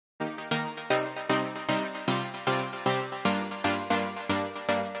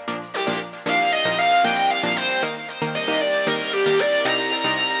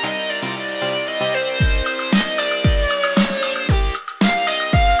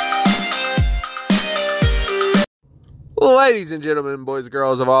Ladies and gentlemen, boys and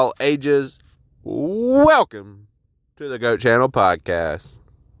girls of all ages, welcome to the G.O.A.T Channel podcast.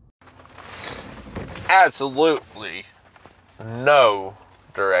 Absolutely no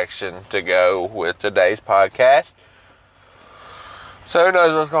direction to go with today's podcast. So who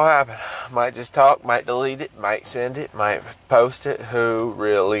knows what's going to happen? Might just talk, might delete it, might send it, might post it. Who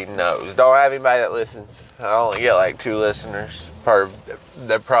really knows? Don't have anybody that listens. I only get like 2 listeners.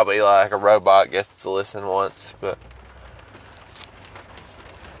 They're probably like a robot gets to listen once, but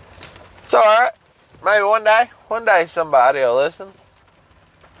it's alright. Maybe one day somebody will listen.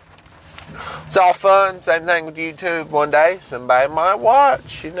 It's all fun. Same thing with YouTube. One day somebody might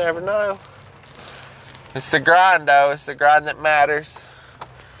watch. You never know. It's the grind, though. It's the grind that matters.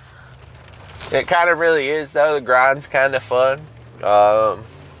 It kind of really is, though. The grind's kind of fun. I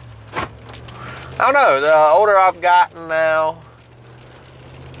don't know. The older I've gotten now,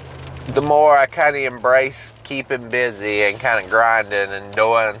 the more I kind of embrace keeping busy and kind of grinding and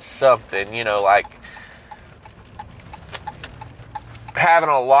doing something, like having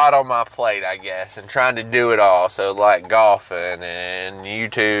a lot on my plate, I guess, and trying to do it all. So like golfing and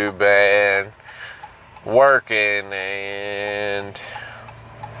YouTube and working and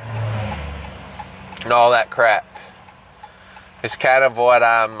all that crap. It's kind of what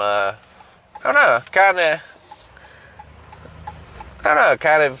I'm, kind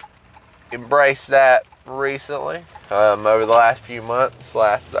of embraced that recently, over the last few months.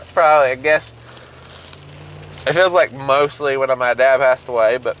 Probably, I guess, it feels like mostly when my dad passed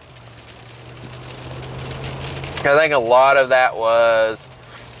away, but I think a lot of that was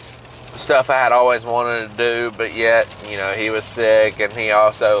stuff I had always wanted to do, but yet, he was sick, and he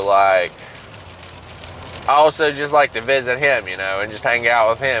also I just like to visit him, and just hang out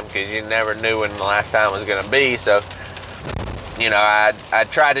with him, because you never knew when the last time was going to be. So I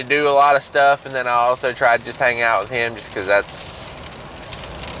tried to do a lot of stuff, and then I also tried to just hang out with him, just because that's,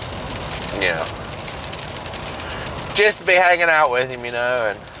 just to be hanging out with him,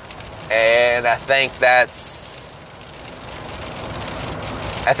 and I think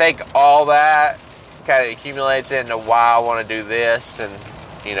all that kind of accumulates into why I want to do this, and,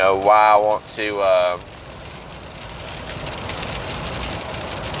 why I want to,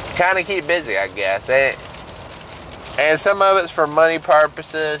 kind of keep busy, I guess. And some of it's for money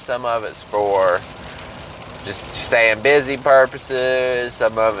purposes, some of it's for just staying busy purposes,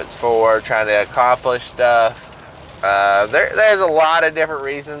 some of it's for trying to accomplish stuff. There's a lot of different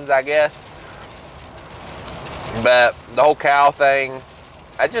reasons, I guess. But the whole cow thing,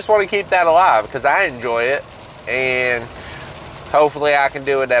 I just want to keep that alive because I enjoy it. And hopefully I can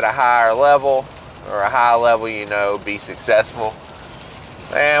do it at a higher level, or a high level, be successful.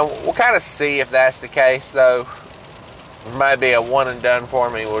 And we'll kind of see if that's the case, though. It might be a one and done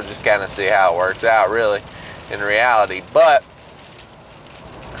for me. We'll just kind of see how it works out, really, in reality. But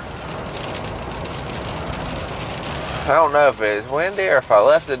I don't know if it's windy or if I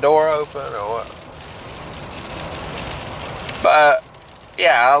left the door open or what. But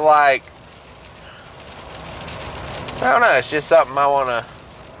yeah, I don't know. It's just something I want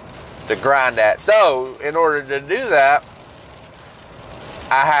to grind at. So in order to do that,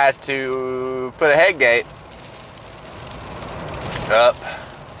 I had to put a head gate up,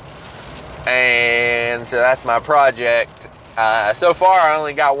 and so that's my project. So far I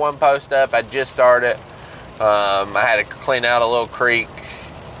only got one post up. I just started. I had to clean out a little creek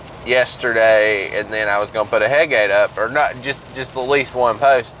yesterday, and then I was going to put a head gate up, or not, just at least one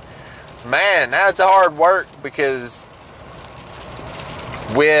post. Man, that's a hard work, because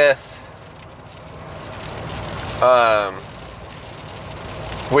with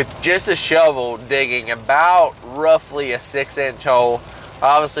just a shovel digging about roughly a 6-inch hole,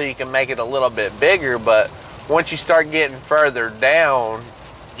 obviously you can make it a little bit bigger, but once you start getting further down,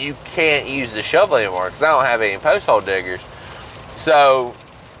 you can't use the shovel anymore, because I don't have any post hole diggers. So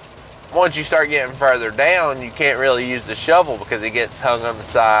once you start getting further down, you can't really use the shovel because it gets hung on the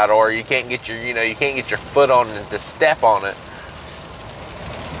side, or you can't get your foot on it to step on it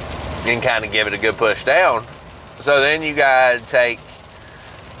and kind of give it a good push down. So then you gotta take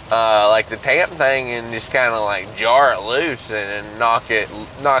the tamp thing and just kind of jar it loose and knock it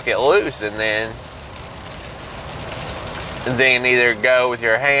loose, and then either go with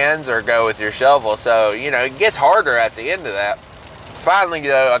your hands or go with your shovel. So it gets harder at the end of that. Finally,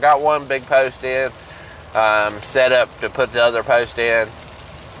 though, I got one big post in, set up to put the other post in,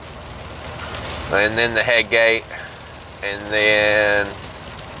 and then the head gate, and then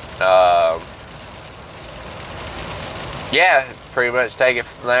pretty much take it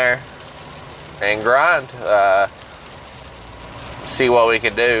from there and grind. See what we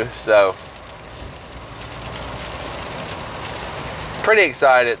can do. So Pretty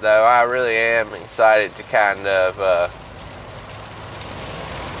excited, though. I really am excited to kind of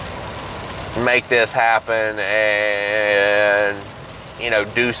make this happen and,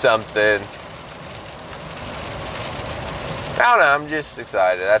 do something. I don't know. I'm just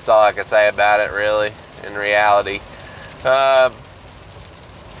excited. That's all I can say about it, really, in reality.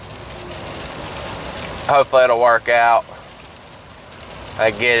 Hopefully it'll work out.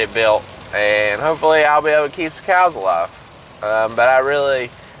 I get it built. And hopefully I'll be able to keep the cows alive. But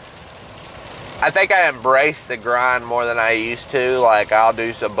I think I embrace the grind more than I used to. Like, I'll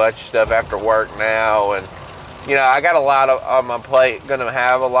do a bunch of stuff after work now. And, I got a lot on my plate. Gonna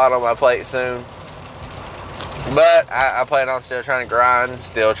have a lot on my plate soon. But I plan on still trying to grind.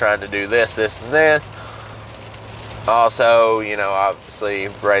 Still trying to do this, and this. Also, obviously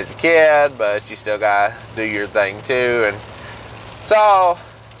raise a kid. But you still gotta do your thing too. And it's all,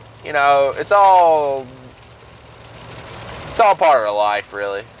 it's all part of life,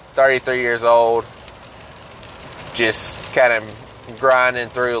 really. 33 years old, just kind of grinding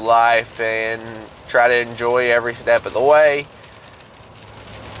through life and try to enjoy every step of the way.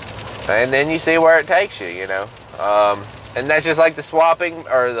 And then you see where it takes you, and that's just like the swapping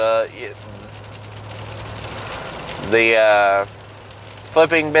or the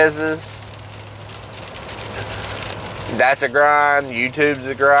flipping business. That's a grind. YouTube's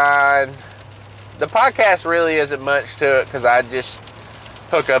a grind. The podcast really isn't much to it because I just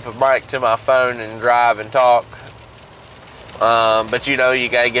hook up a mic to my phone and drive and talk. But you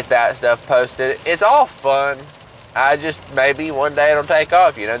gotta get that stuff posted. It's all fun. I just, maybe one day it'll take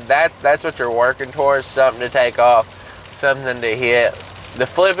off. That's what you're working towards, something to take off, something to hit. The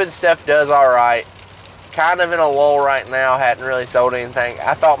flipping stuff does alright. Kind of in a lull right now, hadn't really sold anything.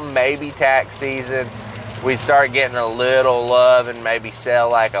 I thought maybe tax season we'd start getting a little love and maybe sell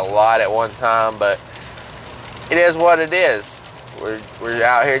like a lot at one time, but it is what it is. We're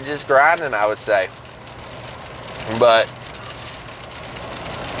out here just grinding, I would say. But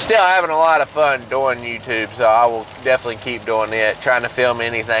still having a lot of fun doing YouTube, so I will definitely keep doing it. Trying to film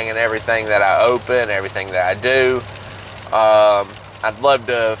anything and everything that I open, everything that I do. I'd love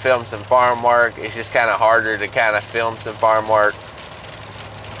to film some farm work. It's just kind of harder to kind of film some farm work.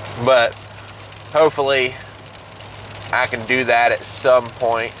 But hopefully I can do that at some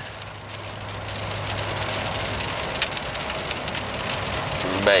point.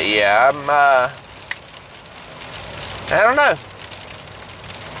 But yeah, I don't know.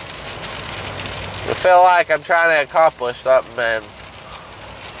 I feel like I'm trying to accomplish something, and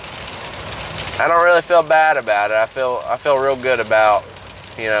I don't really feel bad about it. I feel real good about,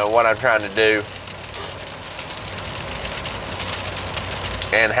 what I'm trying to do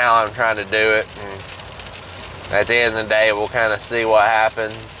and how I'm trying to do it. And at the end of the day, we'll kind of see what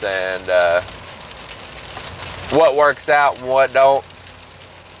happens and what works out and what don't.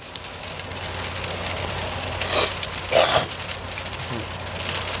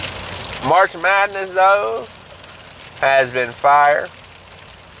 March Madness, though, has been fire.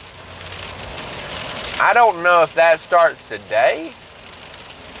 I don't know if that starts today.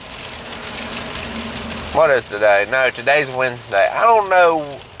 What is today? No, today's Wednesday. I don't know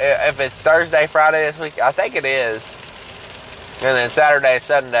if it's Thursday, Friday this week. I think it is. And then Saturday,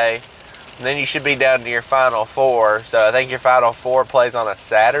 Sunday. And then you should be down to your Final Four. So I think your Final Four plays on a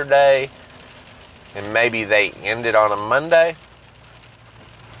Saturday. And maybe they end it on a Monday.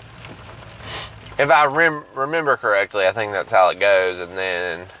 If I remember correctly, I think that's how it goes. And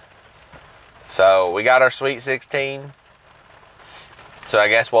then, so we got our Sweet 16. So I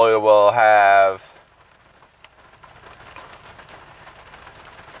guess we will have,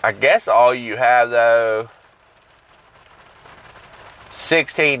 I guess all you have, though,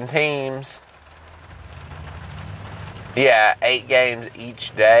 16 teams. Yeah, 8 games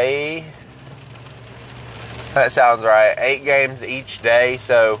each day. That sounds right. 8 games each day,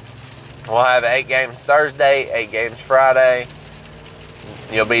 so we'll have 8 games Thursday, 8 games Friday.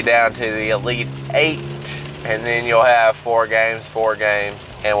 You'll be down to the Elite 8, and then you'll have 4 games,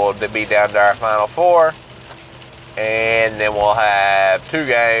 and we'll be down to our Final Four. And then we'll have 2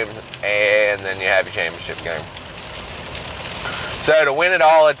 games, and then you have your championship game. So to win it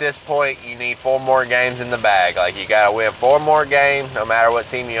all at this point, you need 4 more games in the bag. Like, you got to win 4 more games, no matter what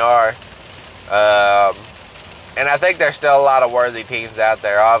team you are. And I think there's still a lot of worthy teams out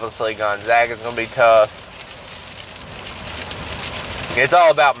there. Obviously, Gonzaga's going to be tough. It's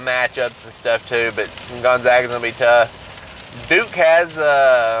all about matchups and stuff, too, but Gonzaga's going to be tough. Duke kind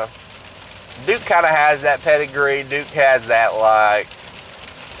of has that pedigree. Duke has that, like,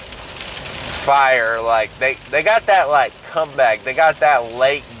 fire. Like, they got that, like, comeback. They got that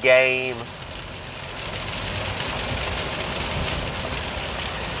late game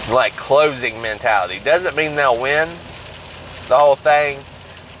like closing mentality. Doesn't mean they'll win the whole thing,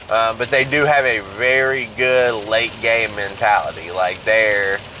 but they do have a very good late game mentality. Like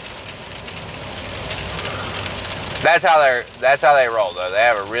that's how they roll though. They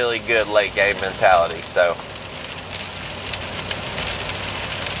have a really good late game mentality. So,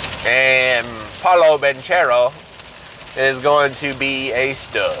 and Paulo Banchero is going to be a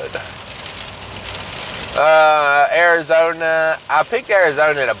stud. Arizona, I picked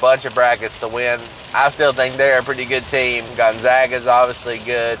Arizona in a bunch of brackets to win. I still think they're a pretty good team. Gonzaga's obviously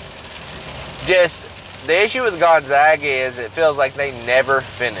good. Just, the issue with Gonzaga is it feels like they never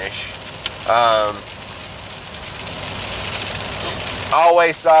finish.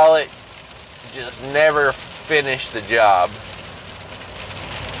 Always solid, just never finish the job.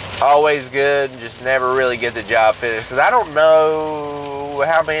 Always good, just never really get the job finished. Because I don't know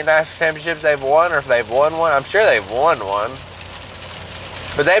how many national championships they've won, or if they've won one. I'm sure they've won one.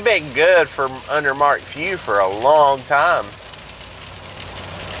 But they've been good for under Mark Few for a long time.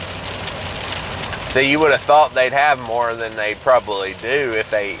 So you would have thought they'd have more than they probably do,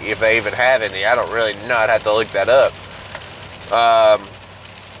 if they even have any. I don't really know. I'd have to look that up.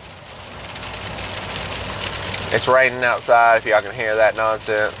 It's raining outside, if y'all can hear that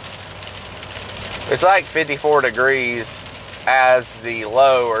nonsense. It's like 54 degrees as the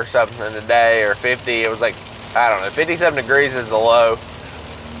low or something today, or 50. It was like, I don't know, 57 degrees is the low.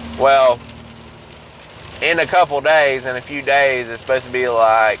 Well, in a couple days, in a few days, it's supposed to be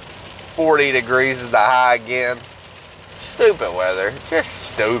like 40 degrees is the high again. Stupid weather.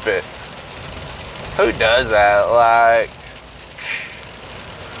 Just stupid. Who does that? Like,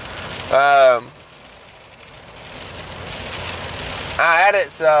 I added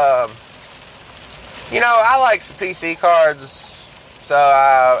some, I like some PC cards, so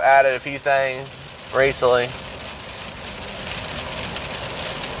I added a few things recently.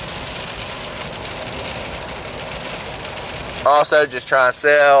 Also, just trying to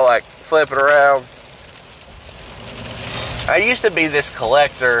sell, like, flip it around. I used to be this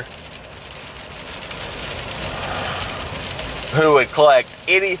collector who would collect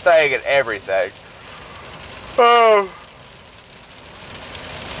anything and everything. Oh.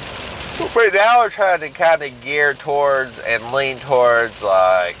 But now we're trying to kind of gear towards and lean towards,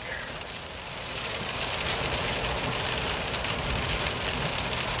 like,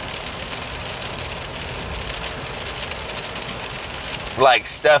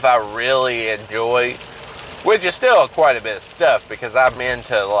 stuff I really enjoy, which is still quite a bit of stuff, because I'm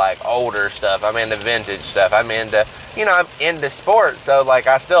into, like, older stuff. I'm into vintage stuff. I'm into, I'm into sports, so, like,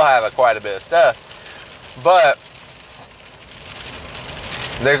 I still have quite a bit of stuff. But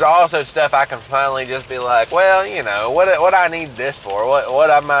there's also stuff I can finally just be like, well, what I need this for?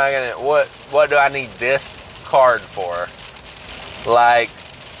 What do I need this card for? Like,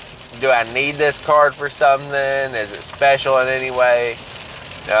 do I need this card for something? Is it special in any way?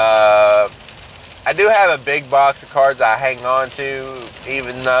 I do have a big box of cards I hang on to,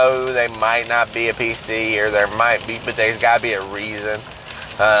 even though they might not be a PC, or there might be, but there's got to be a reason.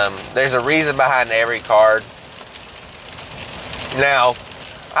 There's a reason behind every card. Now,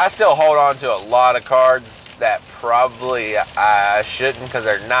 I still hold on to a lot of cards that probably I shouldn't, because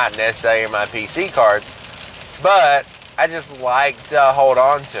they're not necessarily my PC cards, but I just like to hold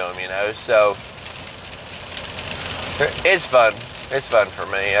on to them, so it's fun. It's fun for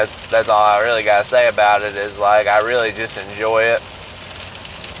me. That's all I really got to say about it, is, like, I really just enjoy it.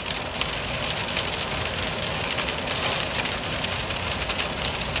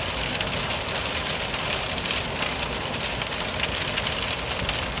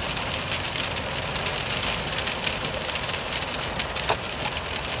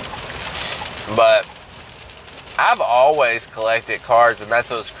 But I've always collected cards, and that's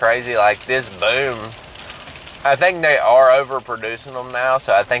what's crazy. Like, this boom, I think they are overproducing them now,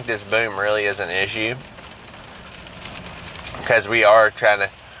 so I think this boom really is an issue, because we're going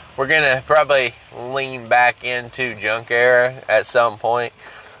to probably lean back into junk era at some point.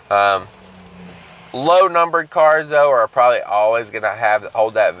 Low numbered cards, though, are probably always going to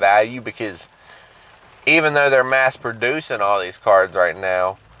hold that value, because even though they're mass producing all these cards right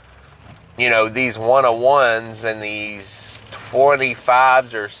now, these 101s and these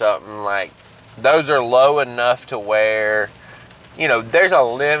 25s or something, like, those are low enough to where, there's a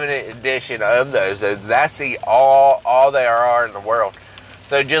limited edition of those. That's all there are in the world.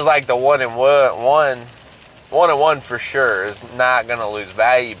 So just like the 101 for sure is not going to lose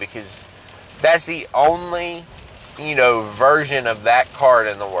value, because that's the only, version of that card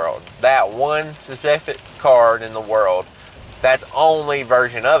in the world. That one specific card in the world, that's only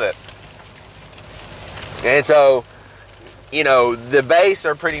version of it. And so, the base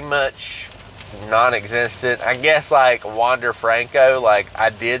are pretty much non-existent. I guess like Wander Franco, like I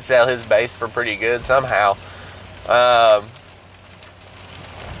did sell his base for pretty good somehow.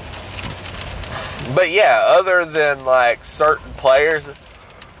 But yeah, other than like certain players,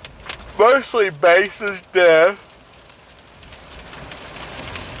 mostly base is dead.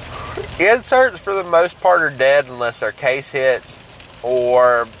 Inserts for the most part are dead unless they're case hits,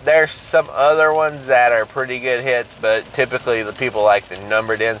 or there's some other ones that are pretty good hits, but typically the people like the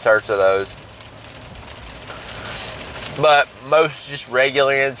numbered inserts of those. But most just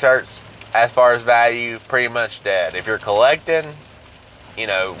regular inserts, as far as value, pretty much dead. If you're collecting,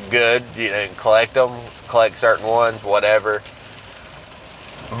 good, collect them, collect certain ones, whatever.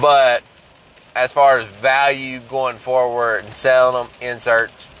 But as far as value going forward and selling them,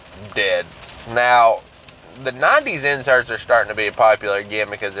 inserts, dead. Now, the 90s inserts are starting to be popular again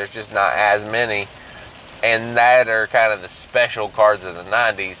because there's just not as many, and that are kind of the special cards of the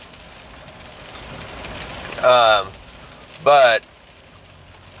 90s. But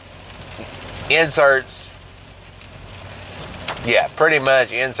inserts, yeah, pretty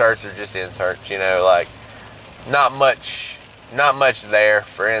much inserts are just inserts, like not much there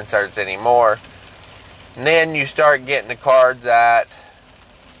for inserts anymore. And then you start getting the cards that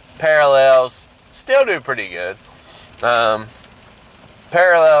parallels still do pretty good.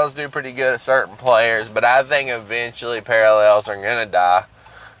 Parallels do pretty good at certain players, but I think eventually parallels are going to die.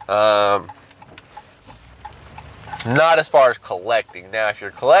 Not as far as collecting. Now, if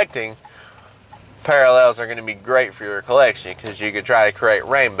you're collecting, parallels are going to be great for your collection because you can try to create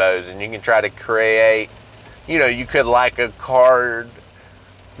rainbows, and you can try to create, you could like a card,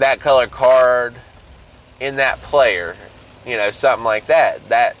 that color card in that player, something like that.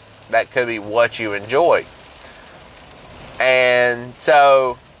 That could be what you enjoy. And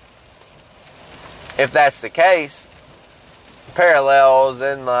so, if that's the case, parallels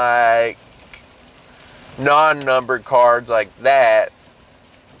and like non-numbered cards like that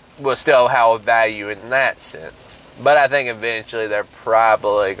will still have a value in that sense. But I think eventually they're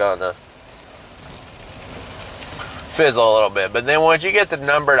probably gonna fizzle a little bit. But then once you get the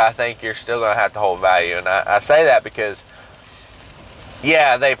numbered, I think you're still gonna have to hold value. And I say that because,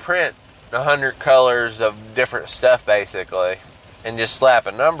 yeah, they print 100 colors of different stuff basically and just slap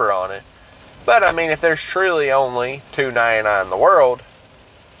a number on it. But I mean, if there's truly only 299 in the world,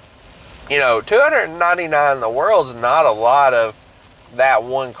 299 in the world is not a lot of that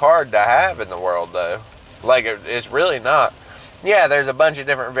one card to have in the world, though. Like, it's really not. Yeah, there's a bunch of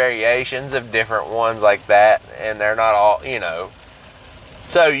different variations of different ones like that, and they're not all,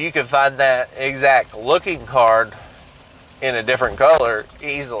 So you can find that exact looking card in a different color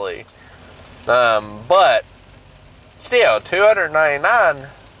easily. But still, 299,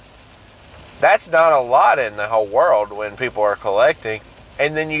 that's not a lot in the whole world when people are collecting.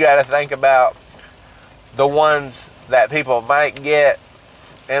 And then you got to think about the ones that people might get,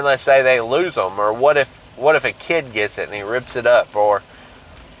 and let's say they lose them, or what if a kid gets it and he rips it up, or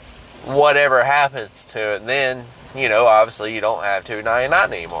whatever happens to it. Then obviously you don't have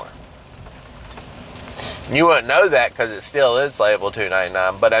 $2.99 anymore. You wouldn't know that because it still is labeled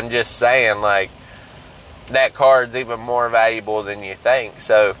 $2.99. But I'm just saying, like, that card's even more valuable than you think.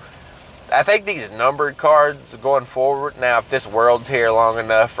 So I think these numbered cards going forward, now if this world's here long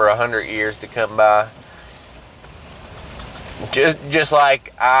enough for 100 years to come by, just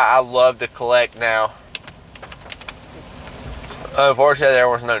like I love to collect now. Unfortunately, there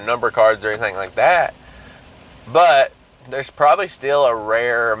was no number cards or anything like that. But there's probably still a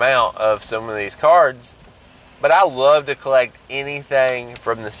rare amount of some of these cards. But I love to collect anything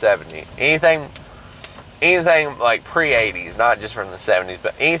from the 70s. Anything like pre-80s, not just from the 70s,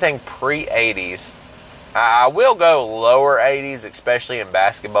 but anything pre-80s. I will go lower 80s, especially in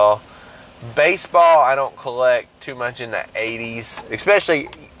basketball. Baseball, I don't collect too much in the 80s, especially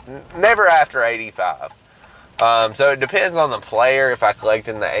never after 85. So it depends on the player if I collect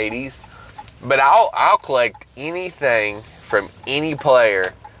in the 80s. But I'll collect anything from any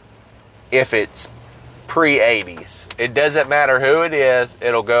player if it's pre-80s. It doesn't matter who it is.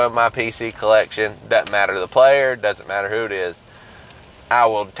 It'll go in my PC collection. Doesn't matter the player. Doesn't matter who it is. I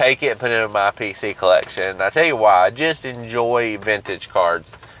will take it and put it in my PC collection. And I tell you why. I just enjoy vintage cards.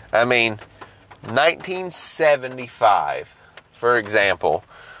 I mean, 1975, for example,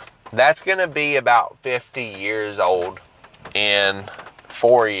 that's going to be about 50 years old in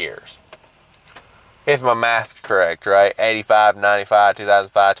 4 years. If my math's correct, right? 85, 95,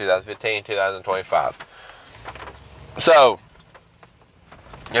 2005, 2015, 2025. So,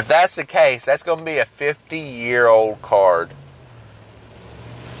 if that's the case, that's going to be a 50-year-old card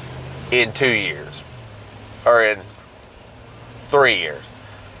in 2 years. Or in 3 years.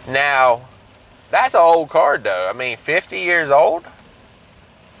 Now, that's an old card, though. I mean, 50 years old?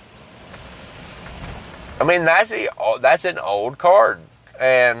 I mean, that's an old card.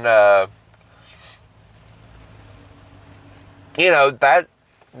 And,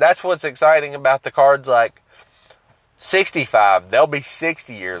 that's what's exciting about the cards like 65. They'll be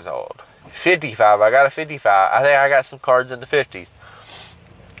 60 years old. 55. I got a 55. I think I got some cards in the 50s.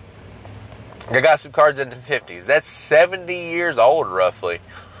 I got some cards in the 50s. That's 70 years old, roughly.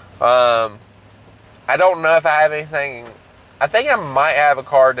 I don't know if I have anything. I think I might have a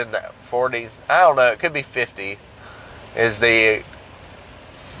card in the 40s. I don't know. It could be 50s is the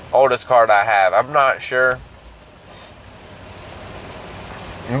oldest card I have. I'm not sure.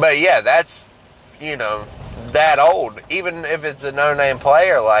 But yeah, that's, that old. Even if it's a no-name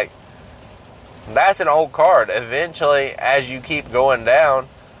player, like, that's an old card. Eventually, as you keep going down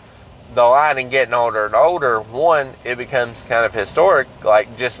the line and getting older and older, one, it becomes kind of historic,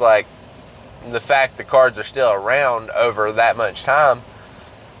 like just like the fact the cards are still around over that much time.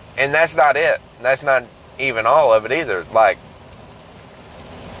 And that's not it. That's not even all of it either. Like,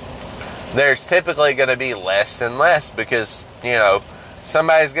 there's typically going to be less and less because,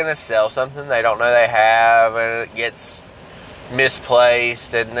 somebody's going to sell something they don't know they have, and it gets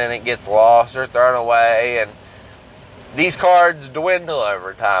misplaced, and then it gets lost or thrown away, and these cards dwindle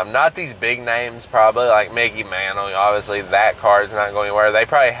over time. Not these big names, probably, like Mickey Mantle. Obviously, that card's not going anywhere. They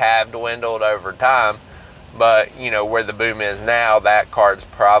probably have dwindled over time, but, where the boom is now, that card's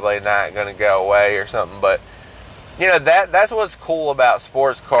probably not going to go away or something. But, that's what's cool about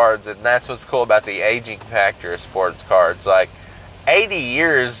sports cards, and that's what's cool about the aging factor of sports cards. Like, 80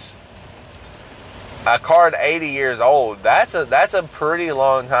 years, a card 80 years old, that's a pretty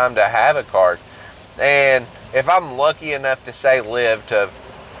long time to have a card. And if I'm lucky enough to say live to,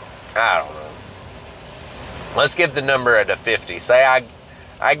 I don't know, let's give the number at a 50. Say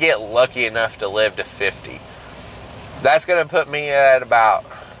I get lucky enough to live to 50. That's going to put me at about,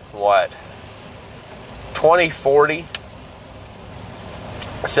 2040?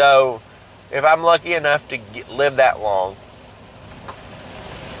 So, if I'm lucky enough to live that long,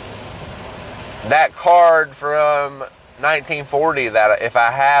 that card from 1940, that if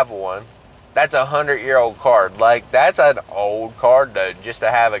I have one, that's a 100-year-old card. Like, that's an old card, though, just to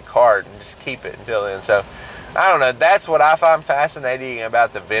have a card and just keep it until then. So, I don't know. That's what I find fascinating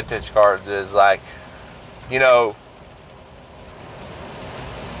about the vintage cards is, like,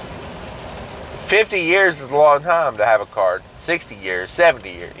 50 years is a long time to have a card. 60 years,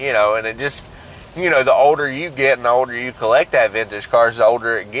 70 years, and it just, the older you get and the older you collect that vintage cards, the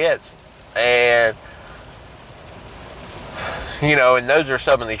older it gets. And, and those are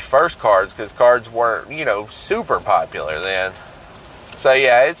some of the first cards, because cards weren't, super popular then. So,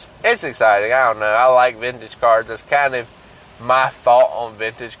 yeah, it's exciting. I don't know. I like vintage cards. It's kind of my fault on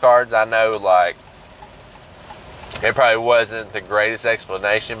vintage cards. I know, like, it probably wasn't the greatest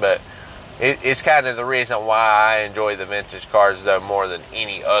explanation, but it's kind of the reason why I enjoy the vintage cards, though, more than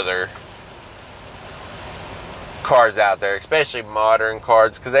any other cards out there, especially modern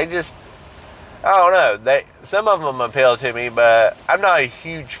cards, because they just, I don't know, some of them appeal to me, but I'm not a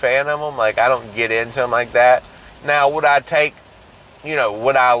huge fan of them. Like, I don't get into them like that. Now, would I take,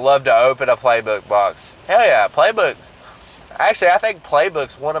 would I love to open a playbook box? Hell yeah, playbooks. Actually, I think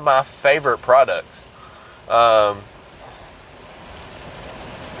playbook's one of my favorite products.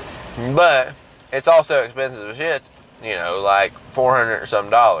 But it's also expensive as shit, like $400 or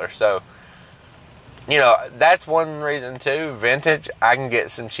some dollars. So, that's one reason too. Vintage, I can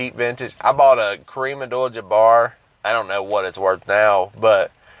get some cheap vintage. I bought a Kareem Abdul-Jabbar. I don't know what it's worth now,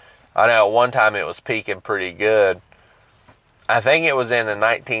 but I know at one time it was peaking pretty good. I think it was in the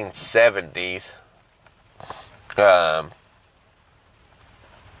 1970s.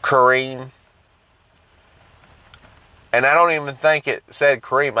 Kareem. And I don't even think it said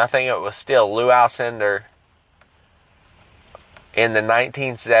Kareem. I think it was still Lou Alcindor in the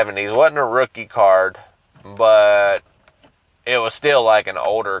 1970s. It wasn't a rookie card, but it was still like an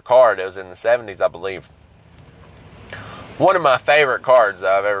older card. It was in the 70s, I believe. One of my favorite cards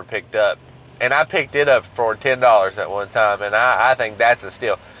that I've ever picked up. And I picked it up for $10 at one time, and I think that's a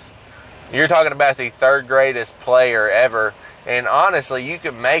steal. You're talking about the third greatest player ever. And honestly, you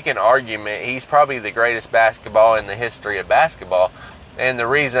could make an argument he's probably the greatest basketball in the history of basketball. And the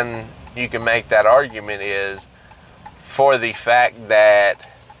reason you can make that argument is for the fact that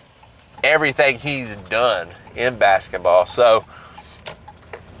everything he's done in basketball. So,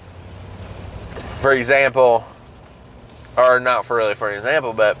 for example, or not for really for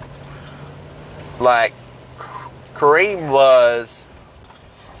example, but like Kareem was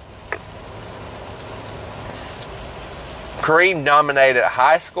Kareem dominated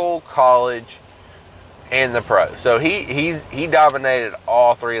high school, college, and the pro. So he dominated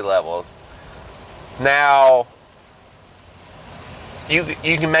all three levels. Now, you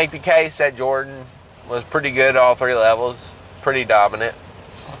can make the case that Jordan was pretty good at all three levels, pretty dominant.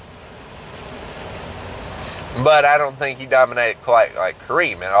 But I don't think he dominated quite like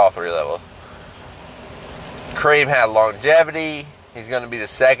Kareem at all three levels. Kareem had longevity. He's going to be the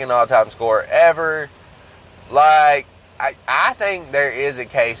second all-time scorer ever. Like, I think there is a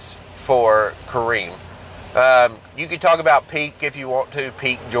case for Kareem. You could talk about peak if you want to,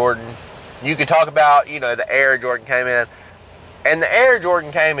 peak Jordan. You could talk about, the era Jordan came in. And the era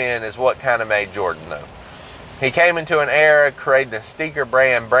Jordan came in is what kind of made Jordan, though. He came into an era, creating a sneaker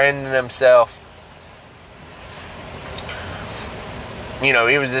brand, branding himself.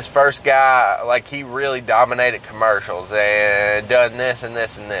 He was this first guy, like, he really dominated commercials and done this and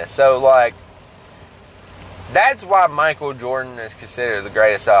this and this. So, like, that's why Michael Jordan is considered the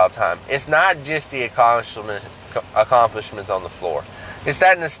greatest of all time. It's not just the accomplishments on the floor. It's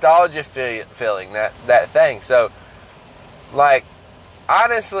that nostalgia feeling, that thing. So, like,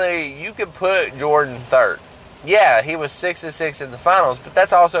 honestly, you could put Jordan third. Yeah, he was 6-6 in the finals, but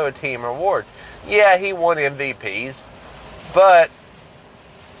that's also a team award. Yeah, he won MVPs, but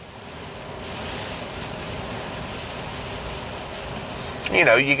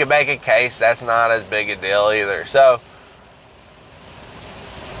you can make a case that's not as big a deal either. So,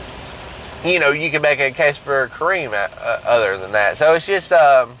 you can make a case for Kareem other than that. So it's just,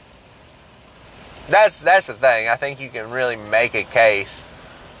 that's the thing. I think you can really make a case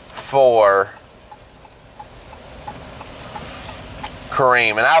for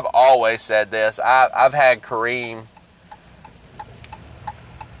Kareem. And I've always said this. I've had Kareem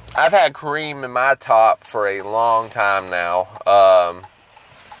in my top for a long time now.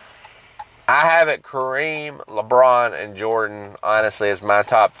 I have it Kareem, LeBron, and Jordan, honestly, as my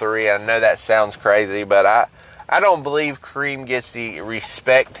top three. I know that sounds crazy, but I don't believe Kareem gets the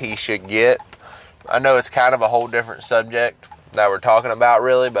respect he should get. I know it's kind of a whole different subject that we're talking about,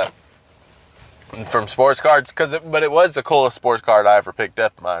 really, but from sports cards, but it was the coolest sports card I ever picked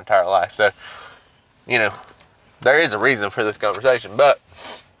up in my entire life. So, there is a reason for this conversation, but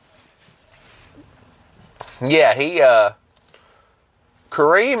yeah,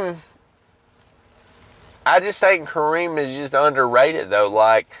 Kareem, I just think Kareem is just underrated, though.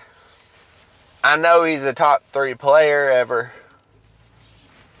 Like, I know he's a top 3 player ever,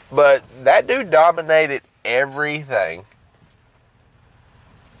 but that dude dominated everything.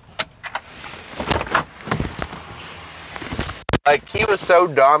 Like, he was so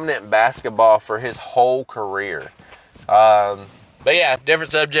dominant in basketball for his whole career. But yeah,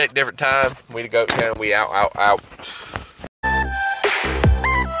 different subject, different time. We the G.O.A.T. channel. We out.